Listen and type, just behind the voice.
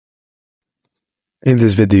In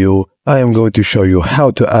this video, I am going to show you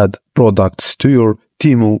how to add products to your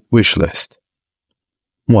TEMU wishlist.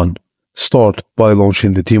 1. Start by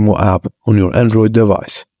launching the TEMU app on your Android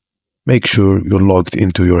device. Make sure you're logged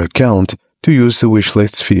into your account to use the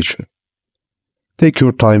wishlist feature. Take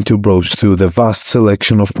your time to browse through the vast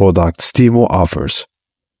selection of products TEMU offers,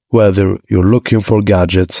 whether you're looking for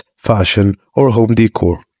gadgets, fashion, or home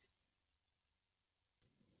decor.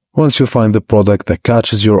 Once you find the product that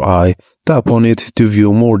catches your eye, tap on it to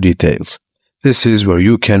view more details. This is where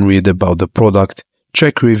you can read about the product,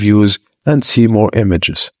 check reviews, and see more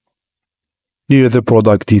images. Near the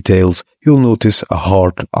product details, you'll notice a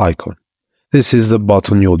heart icon. This is the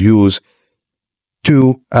button you'll use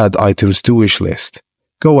to add items to wishlist.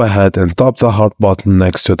 Go ahead and tap the heart button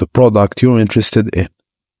next to the product you're interested in.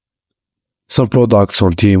 Some products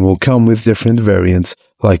on TEMU come with different variants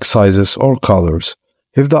like sizes or colors.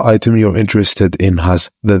 If the item you're interested in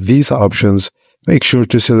has these options, make sure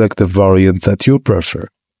to select the variant that you prefer.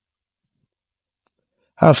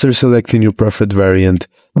 After selecting your preferred variant,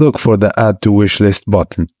 look for the Add to Wishlist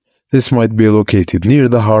button. This might be located near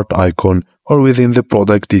the heart icon or within the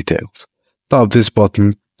product details. Tap this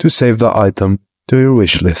button to save the item to your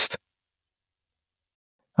wishlist.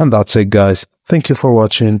 And that's it, guys. Thank you for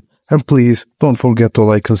watching, and please don't forget to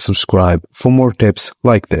like and subscribe for more tips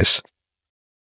like this.